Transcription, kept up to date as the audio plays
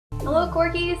Hello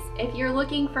Corgis! If you're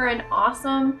looking for an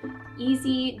awesome,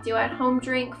 easy do-at-home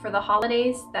drink for the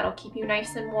holidays that'll keep you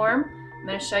nice and warm, I'm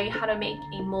going to show you how to make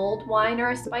a mulled wine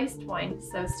or a spiced wine,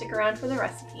 so stick around for the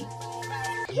recipe.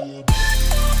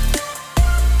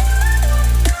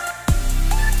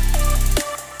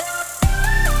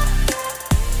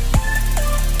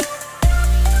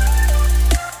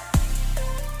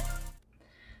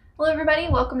 Hello everybody,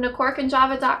 welcome to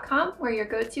corkandjava.com, where your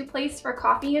go-to place for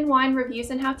coffee and wine reviews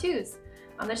and how-tos.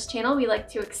 On this channel, we like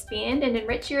to expand and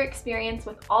enrich your experience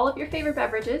with all of your favorite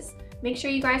beverages. Make sure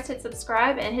you guys hit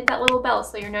subscribe and hit that little bell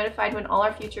so you're notified when all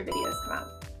our future videos come out.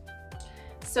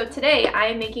 So today I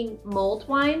am making mulled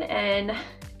wine, and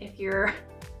if you're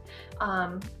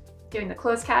doing the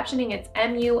closed captioning, it's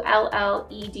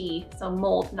M-U-L-L-E-D, so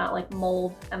mulled, not like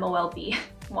mold, M-O-L-D.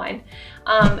 Wine.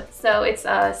 So it's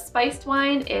a spiced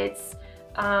wine. It's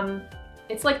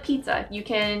like pizza. You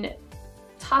can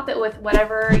top it with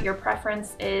whatever your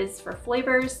preference is for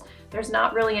flavors. There's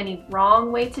not really any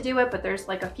wrong way to do it, but there's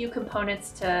like a few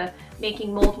components to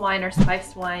making mulled wine or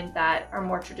spiced wine that are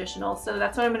more traditional. So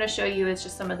that's what I'm going to show you, is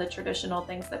just some of the traditional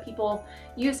things that people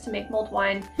use to make mulled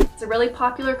wine. It's a really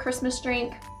popular Christmas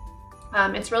drink.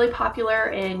 It's really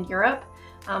popular in Europe.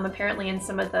 Apparently in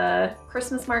some of the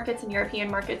Christmas markets and European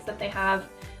markets that they have,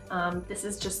 this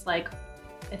is just like,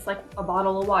 it's like a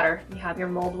bottle of water. You have your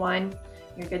mulled wine,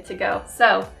 you're good to go.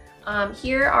 So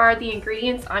here are the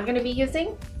ingredients I'm going to be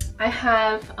using. I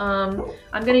have, I'm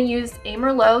going to use a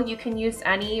Merlot. You can use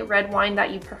any red wine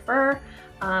that you prefer.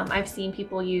 I've seen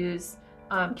people use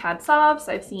Cab Sauves.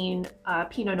 I've seen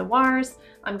Pinot Noirs.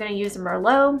 I'm going to use a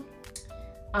Merlot.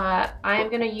 I'm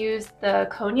going to use the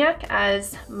Cognac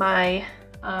as my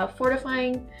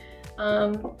fortifying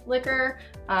liquor.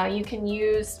 You can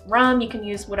use rum, you can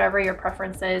use whatever your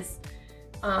preference is.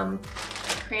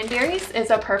 Cranberries is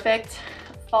a perfect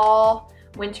fall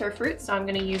winter fruit, so I'm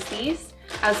going to use these,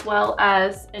 as well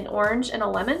as an orange and a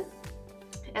lemon.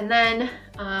 And then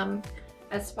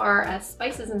as far as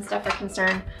spices and stuff are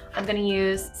concerned, I'm going to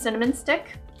use cinnamon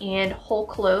stick and whole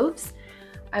cloves.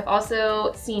 I've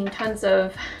also seen tons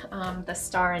of the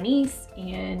star anise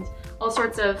and all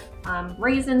sorts of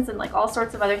raisins and like all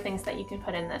sorts of other things that you can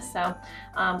put in this. So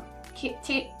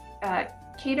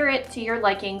cater it to your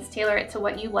likings, tailor it to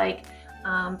what you like,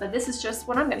 but this is just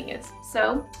what I'm going to use.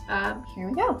 So here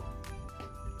we go.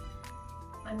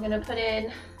 I'm going to put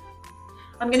in,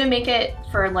 I'm going to make it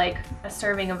for like a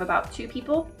serving of about 2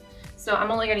 people. So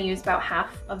I'm only going to use about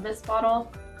half of this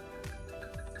bottle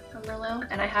of Merlot,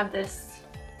 and I have this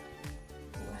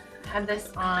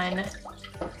on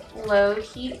low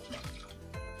heat.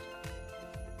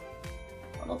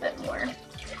 A little bit more.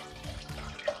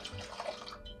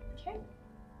 Okay.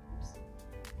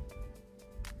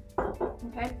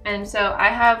 Okay, and so I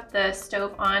have the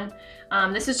stove on.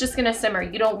 This is just gonna simmer.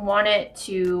 You don't want it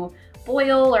to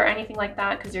boil or anything like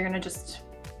that, because you're gonna just,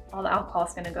 all the alcohol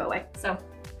is gonna go away. So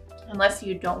unless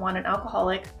you don't want an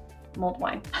alcoholic mulled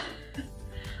wine.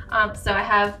 So I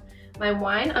have my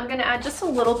wine. I'm gonna add just a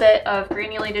little bit of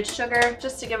granulated sugar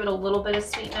just to give it a little bit of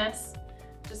sweetness.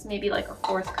 Just maybe like a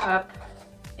 1/4 cup,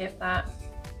 if that.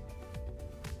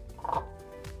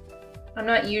 I'm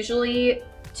not usually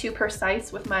too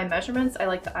precise with my measurements. I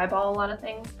like to eyeball a lot of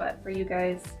things, but for you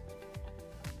guys,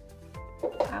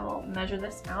 I will measure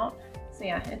this out. So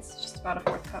yeah, it's just about a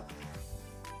 1/4 cup.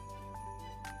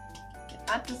 Get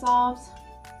that dissolved.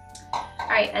 All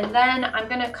right, and then I'm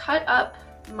gonna cut up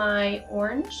my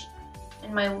orange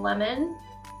and my lemon,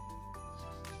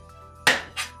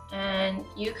 and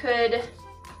you could,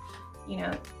 you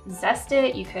know, zest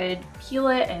it, you could peel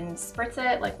it and spritz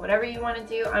it, like whatever you want to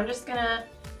do. I'm just gonna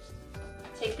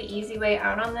take the easy way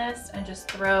out on this and just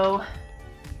throw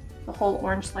the whole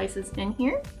orange slices in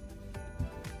here.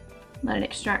 Let it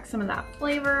extract some of that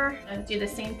flavor, and do the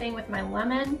same thing with my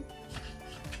lemon.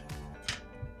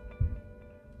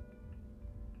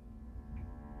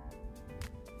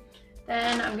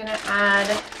 Then I'm gonna add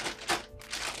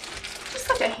just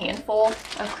like a handful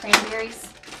of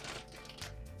cranberries.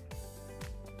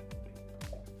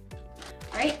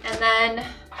 All right, and then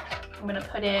I'm gonna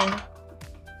put in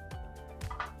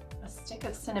a stick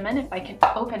of cinnamon, if I can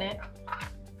open it.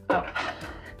 Oh,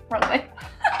 wrong way.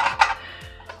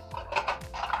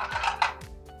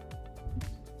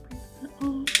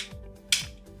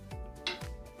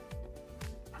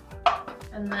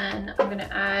 And then I'm gonna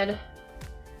add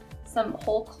some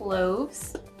whole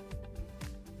cloves,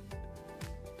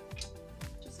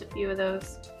 just a few of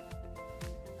those.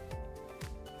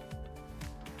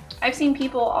 I've seen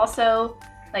people also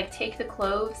like take the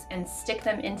cloves and stick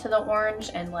them into the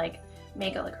orange and like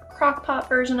make a crock pot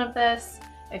version of this.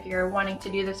 if you're wanting to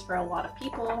do this for a lot of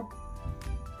people.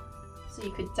 So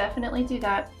you could definitely do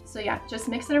that. So yeah, just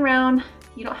mix it around.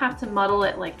 You don't have to muddle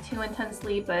it like too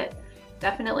intensely, but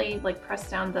definitely like press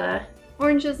down the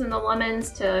oranges and the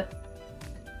lemons to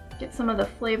get some of the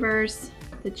flavors,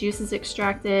 the juices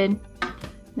extracted,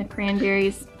 the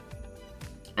cranberries.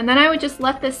 And then I would just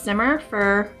let this simmer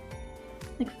for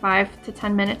like 5 to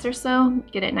 10 minutes or so.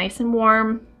 Get it nice and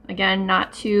warm. Again,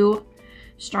 not too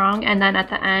strong. And then at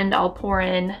the end, I'll pour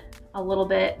in a little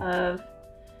bit of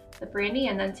the brandy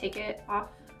and then take it off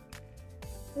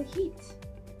the heat.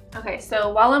 Okay, so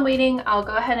while I'm waiting, I'll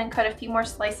go ahead and cut a few more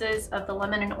slices of the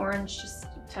lemon and orange just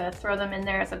to throw them in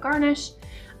there as a garnish.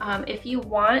 If you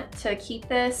want to keep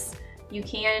this, you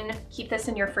can keep this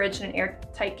in your fridge in an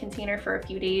airtight container for a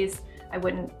few days. I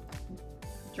wouldn't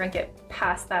drink it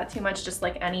past that too much, just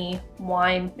like any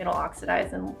wine, it'll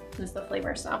oxidize and lose the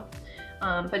flavor. So,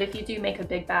 but if you do make a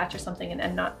big batch or something and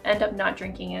end up not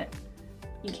drinking it,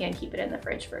 you can keep it in the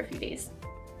fridge for a few days.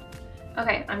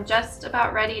 Okay, I'm just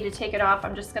about ready to take it off.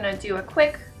 I'm just gonna do a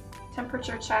quick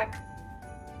temperature check.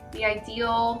 The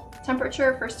ideal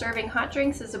temperature for serving hot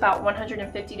drinks is about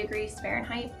 150 degrees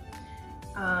Fahrenheit.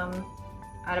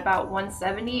 At about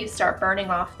 170, you start burning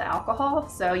off the alcohol.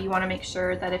 So you wanna make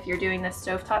sure that if you're doing this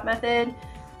stovetop method,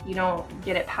 you don't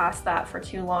get it past that for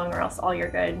too long, or else all your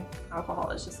good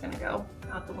alcohol is just gonna go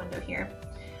out the window here.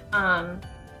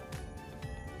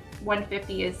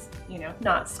 150 is, you know,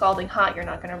 not scalding hot. You're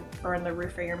not gonna burn the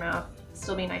roof of your mouth.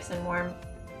 Still be nice and warm.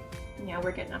 Yeah,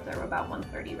 we're getting up there. We're about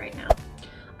 130 right now.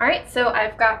 All right, so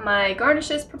I've got my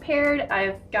garnishes prepared.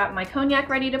 I've got my cognac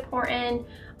ready to pour in.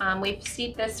 We've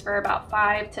steeped this for about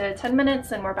 5 to 10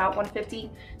 minutes and we're about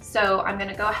 150. So I'm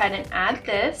gonna go ahead and add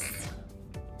this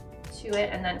to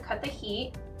it and then cut the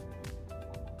heat.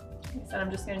 Like I said, I'm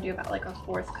just gonna do about like a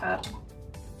 1/4 cup.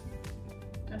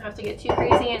 Don't have to get too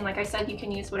crazy, and like I said, you can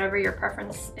use whatever your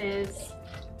preference is.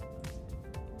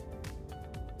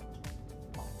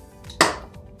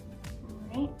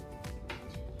 Alright.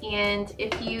 And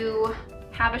if you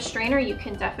have a strainer, you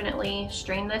can definitely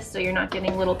strain this so you're not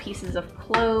getting little pieces of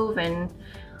clove and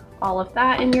all of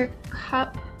that in your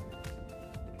cup.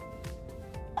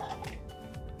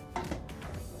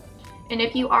 And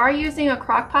if you are using a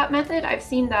crock pot method, I've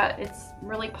seen that it's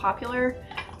really popular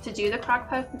to do the crock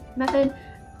pot method.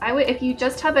 If you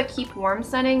just have a keep warm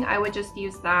setting, I would just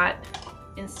use that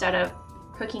instead of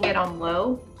cooking it on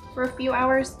low for a few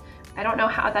hours. I don't know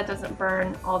how that doesn't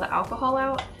burn all the alcohol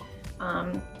out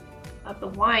of the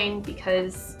wine,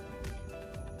 because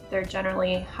they're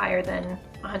generally higher than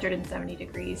 170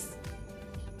 degrees.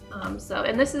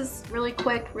 And this is really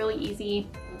quick, really easy.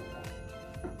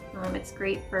 It's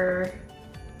great for,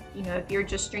 you know, if you're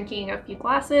just drinking a few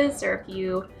glasses, or if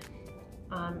you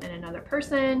and another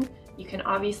person. You can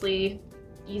obviously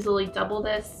easily double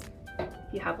this if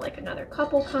you have like another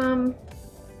couple come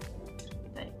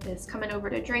that is coming over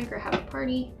to drink or have a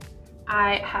party.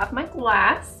 I have my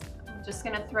glass. I'm just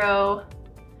gonna throw a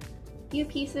few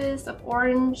pieces of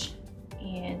orange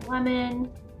and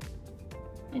lemon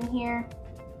in here.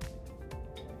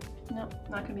 Nope,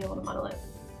 not gonna be able to muddle it.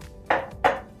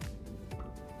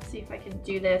 See if I can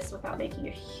do this without making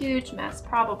a huge mess.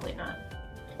 Probably not.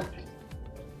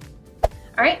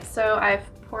 All right, so I've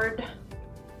poured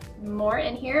more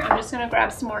in here. I'm just gonna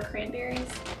grab some more cranberries.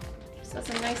 Just as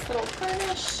a nice little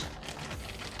garnish.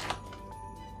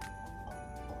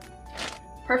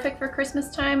 Perfect for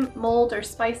Christmas time, mulled or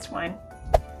spiced wine.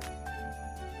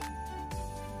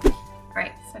 All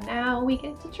right, so now we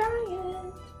get to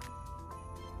try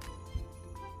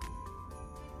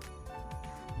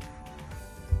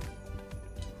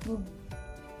it.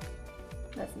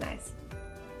 That's nice.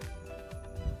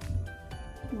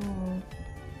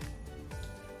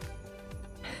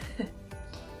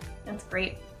 That's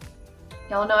great.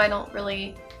 Y'all know I don't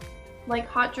really like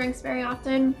hot drinks very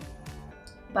often,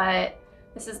 but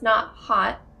this is not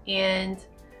hot, and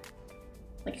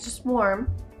like it's just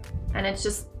warm, and it's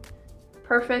just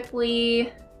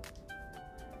perfectly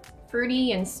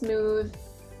fruity and smooth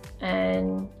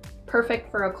and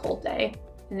perfect for a cold day.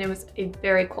 And it was a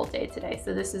very cold day today,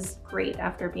 so this is great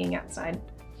after being outside.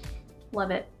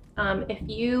 Love it. If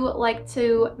you like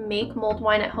to make mulled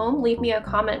wine at home, leave me a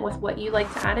comment with what you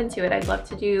like to add into it. I'd love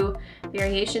to do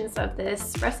variations of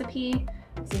this recipe.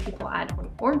 Some people add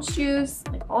orange juice,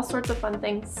 like all sorts of fun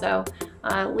things. So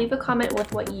leave a comment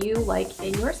with what you like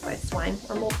in your spiced wine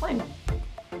or mulled wine.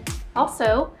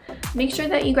 Also, make sure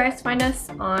that you guys find us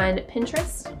on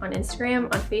Pinterest, on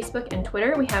Instagram, on Facebook, and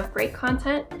Twitter. We have great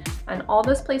content on all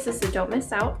those places, so don't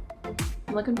miss out.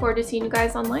 I'm looking forward to seeing you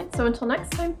guys online. So until next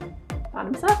time,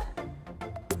 bottoms up.